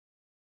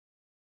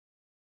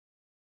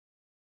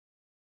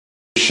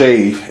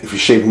shave, if you're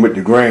shaving with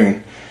the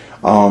grain,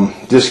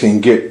 this can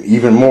get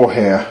even more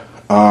hair,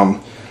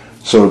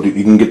 so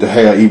you can get the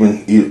hair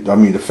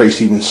the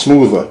face even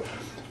smoother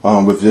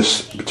with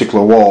this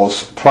particular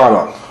Wahl's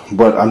product.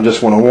 But I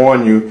just want to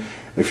warn you,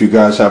 if you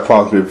guys have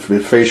problems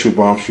with facial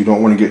bumps, you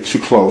don't want to get too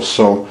close.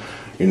 So,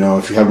 you know,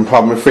 if you're having a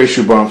problem with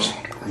facial bumps,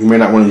 you may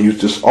not want to use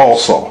this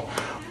also.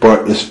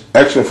 But it's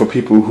excellent for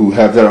people who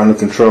have that under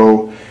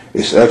control.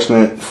 It's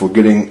excellent for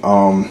getting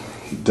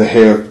the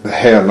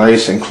hair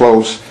nice and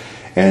close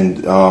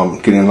and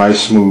getting a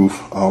nice smooth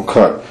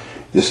cut.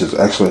 This is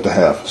excellent to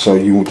have. So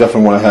you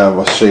definitely want to have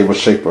a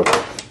shaper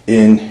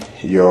in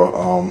your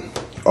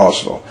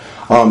arsenal.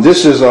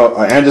 This is a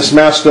Andis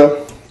Master,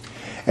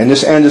 and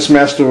this Andis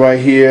Master right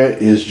here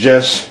is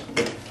just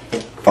an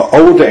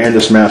older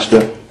Andis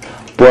Master,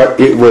 but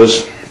it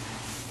was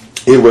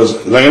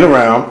laying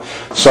around,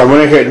 so I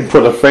went ahead and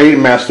put a Fade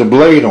Master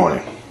blade on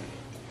it,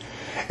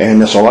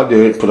 and that's all I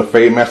did. Put a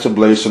Fade Master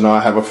blade, so now I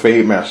have a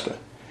Fade Master.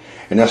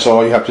 And that's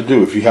all you have to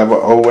do. If you have an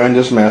old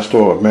Andis Master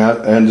or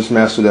Andis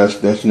Master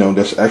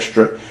that's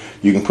extra,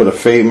 you can put a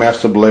Fade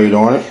Master blade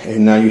on it,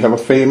 and now you have a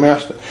Fade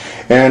Master.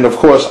 And of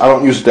course, I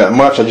don't use it that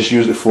much. I just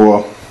use it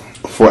for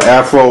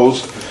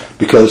afros,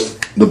 because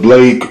the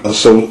blade are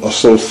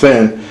so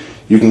thin.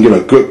 You can get a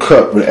good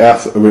cut with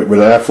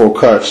afro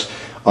cuts.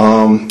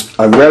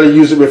 I rarely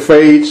use it with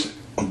fades,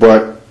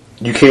 but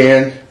you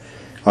can.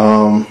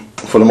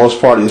 For the most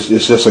part, it's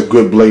just a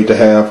good blade to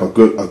have, a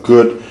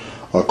good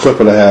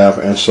clipper to have.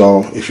 And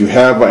so if you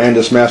have an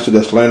Andis Master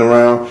that's laying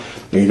around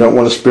and you don't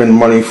want to spend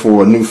money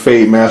for a new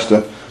Fade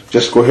Master,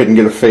 just go ahead and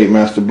get a Fade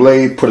Master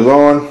blade, put it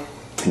on,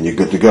 and you're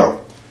good to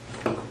go.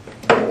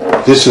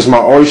 This is my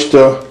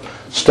Oyster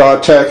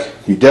Star Tech.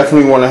 You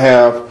definitely want to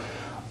have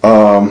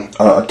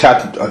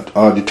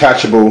a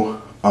detachable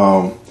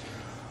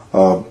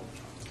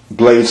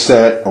blade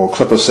set or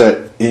clipper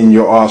set in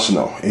your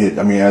arsenal.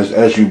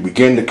 As you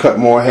begin to cut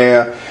more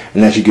hair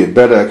and as you get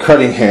better at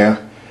cutting hair,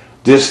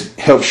 this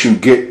helps you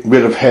get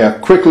rid of hair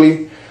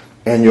quickly,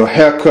 and your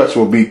haircuts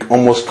will be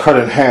almost cut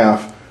in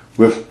half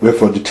with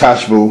a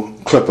detachable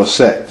clipper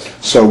set.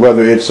 So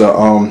whether it's a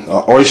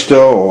Oyster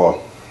or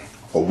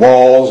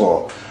Wahls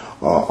or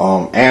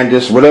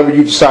Andis, whatever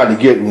you decide to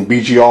get,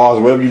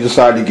 BGRs, whatever you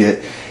decide to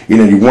get,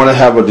 you want to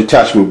have a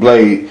detachable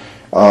blade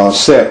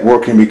set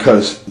working,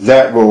 because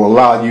that will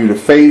allow you to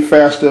fade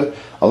faster,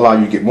 allow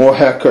you to get more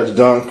haircuts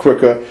done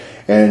quicker,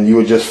 and you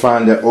will just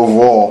find that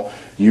overall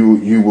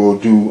you will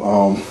do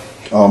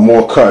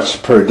more cuts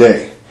per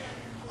day.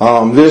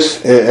 This,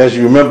 as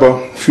you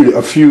remember,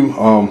 a few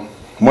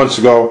months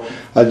ago,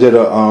 I did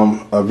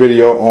a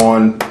video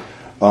on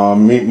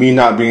me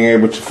not being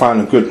able to find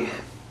a good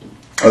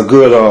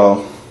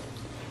guard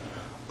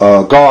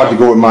to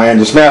go with my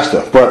Andis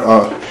Master. But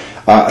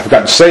I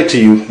forgot to say to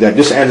you that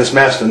this Andis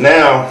Master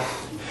now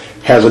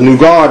has a new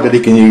guard that he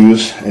can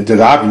use, and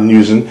that I've been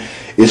using.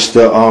 It's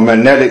the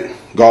magnetic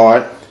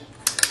guard.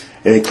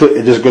 It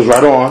just goes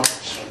right on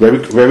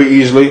very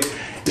easily.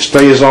 It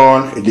stays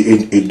on.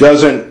 It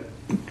doesn't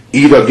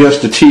eat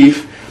against the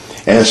teeth,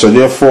 and so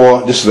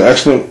therefore this is an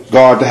excellent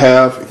guard to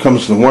have. It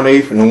comes in the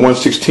 1/8 and the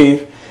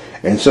 1/16,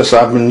 and since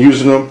I've been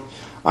using them,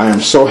 I am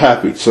so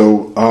happy.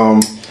 So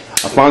I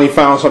finally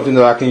found something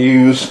that I can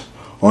use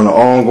on an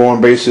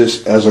ongoing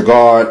basis as a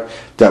guard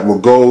that will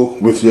go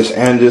with this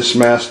Andis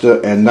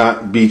Master and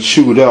not be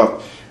chewed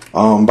up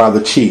by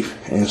the teeth.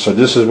 And so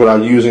this is what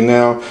I'm using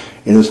now,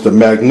 and it's the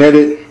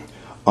magnetic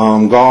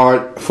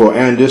guard for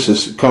Andis.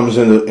 It comes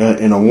in a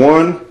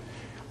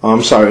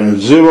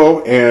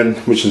 0, and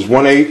which is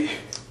 1/8,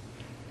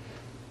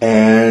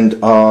 and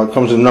it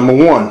comes in number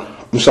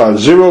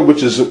 0,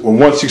 which is a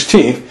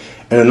 1/16,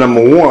 and a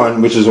number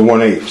 1, which is a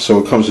 1/8. So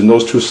it comes in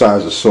those two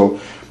sizes. So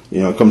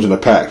it comes in a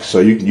pack. So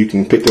you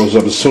can pick those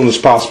up as soon as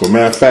possible.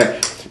 Matter of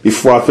fact,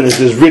 before I finish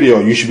this video,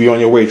 you should be on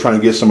your way trying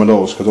to get some of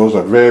those, because those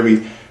are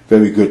very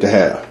good to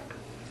have.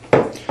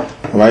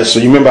 Alright, so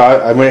you remember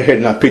I went ahead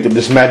and I picked up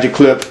this magic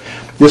clip.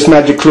 This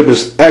magic clip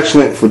is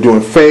excellent for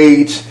doing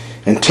fades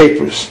and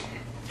tapers.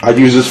 I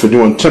use this for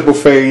doing temple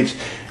fades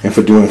and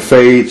for doing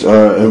fades,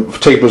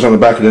 tapers on the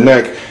back of the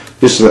neck.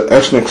 This is an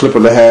excellent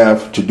clipper to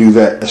have to do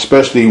that,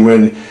 especially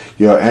when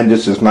your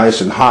Andis is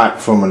nice and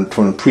hot from a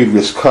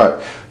previous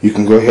cut. You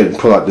can go ahead and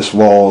pull out this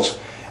Wahl's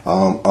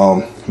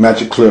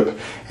magic clip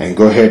and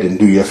go ahead and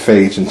do your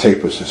fades and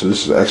tapers. So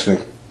this is an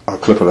excellent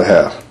clipper to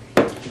have.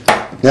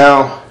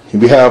 Now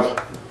we have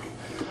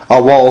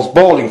our Wahl's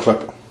balding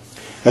clipper.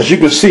 As you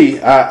can see,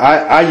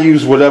 I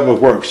use whatever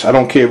works. I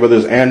don't care whether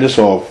it's Andis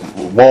or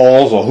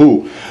Wahl's or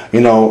who.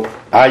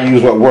 I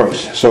use what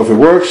works. So if it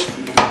works,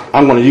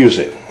 I'm going to use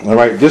it. All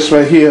right, this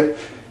right here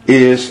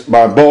is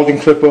my balding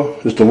clipper.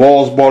 It's the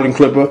Wahl's balding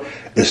clipper.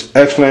 It's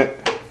excellent.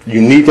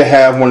 You need to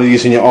have one of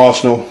these in your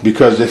arsenal,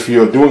 because if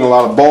you're doing a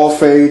lot of bald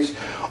fades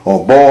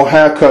or bald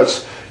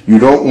haircuts, you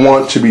don't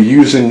want to be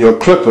using your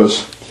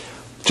clippers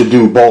to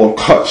do bald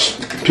cuts.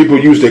 People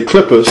use their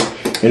clippers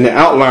and the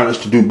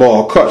outliners to do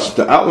bald cuts.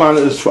 The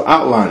outliner is for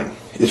outlining.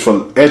 It's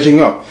for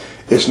edging up.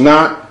 It's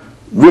not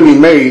really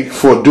made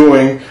for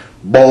doing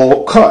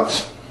bald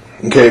cuts.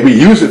 Okay, we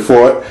use it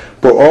for it,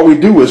 but all we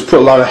do is put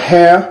a lot of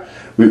hair.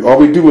 All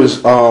we do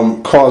is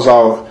cause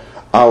our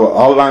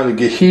outline to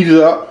get heated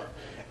up,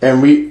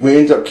 and we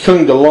end up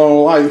killing the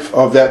long life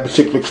of that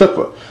particular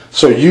clipper.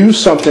 So use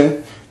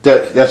something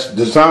that's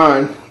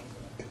designed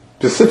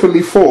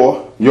specifically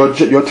for your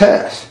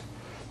task.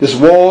 This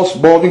Wahl's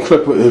balding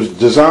clipper is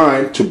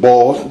designed to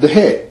bald the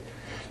head.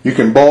 You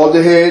can bald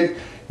the head.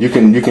 You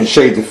can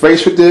shave the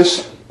face with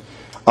this.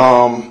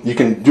 You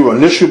can do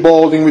initial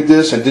balding with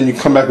this, and then you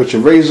come back with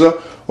your razor,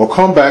 or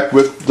come back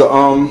with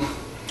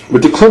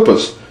the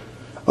clippers,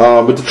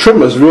 with the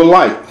trimmers, real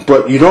light.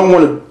 But you don't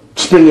want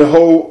to spend your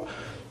whole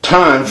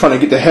time trying to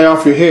get the hair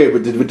off your head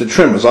with the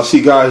trimmers. I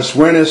see guys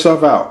wearing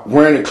themselves out,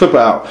 wearing the clipper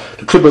out.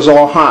 The clipper's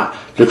all hot.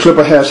 The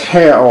clipper has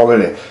hair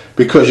already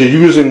because you're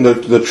using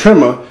the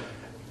trimmer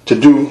to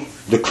do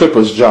the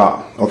clipper's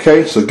job.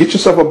 Okay, so get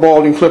yourself a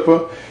balding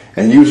clipper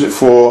and use it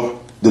for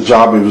the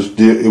job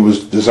it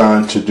was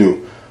designed to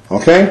do.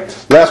 Okay,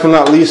 last but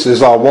not least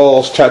is our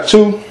Wahl's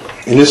tattoo,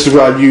 and this is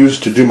what I use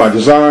to do my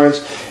designs.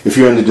 If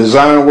you're into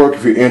design work,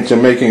 if you're into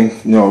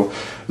making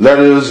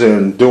letters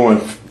and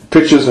doing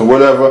pictures and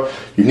whatever,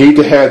 you need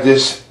to have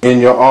this in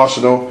your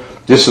arsenal.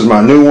 This is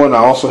my new one. I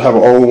also have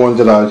an old one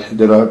that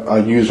I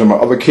use in my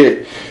other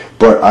kit,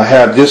 but I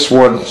have this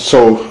one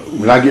so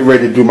when I get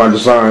ready to do my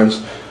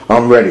designs,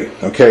 I'm ready.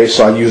 Okay,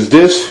 so I use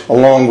this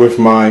along with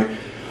my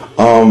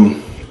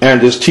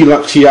Andis T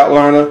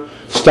outliner,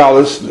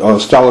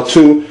 Styler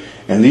 2,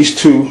 and these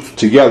two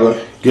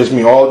together gives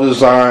me all the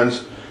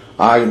designs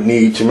I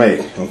need to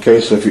make.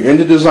 Okay, so if you're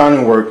into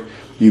designing work,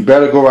 you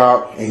better go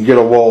out and get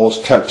a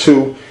Wahl's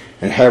tattoo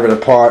and have it a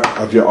part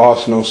of your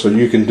arsenal so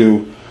you can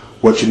do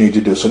what you need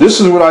to do. So this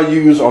is what I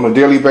use on a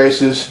daily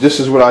basis. This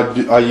is what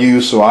I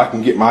use so I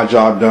can get my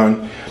job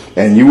done.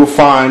 And you will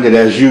find that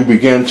as you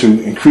begin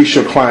to increase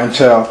your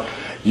clientele,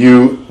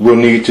 you will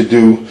need to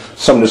do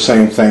some of the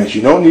same things.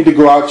 You don't need to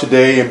go out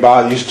today and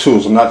buy these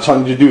tools. I'm not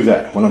telling you to do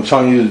that. What I'm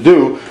telling you to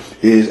do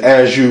is,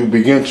 as you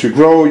begin to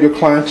grow your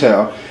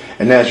clientele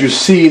and as you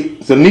see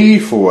the need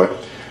for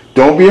it,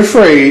 don't be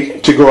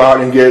afraid to go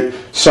out and get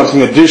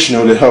something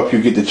additional to help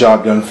you get the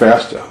job done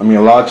faster. I mean,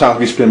 a lot of times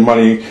we spend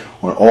money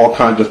on all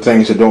kinds of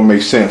things that don't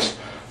make sense.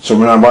 So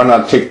why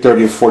not take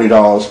 $30 or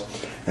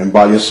 $40 and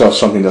buy yourself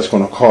something that's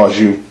going to cause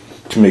you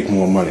to make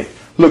more money?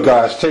 Look,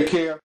 guys, take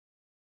care.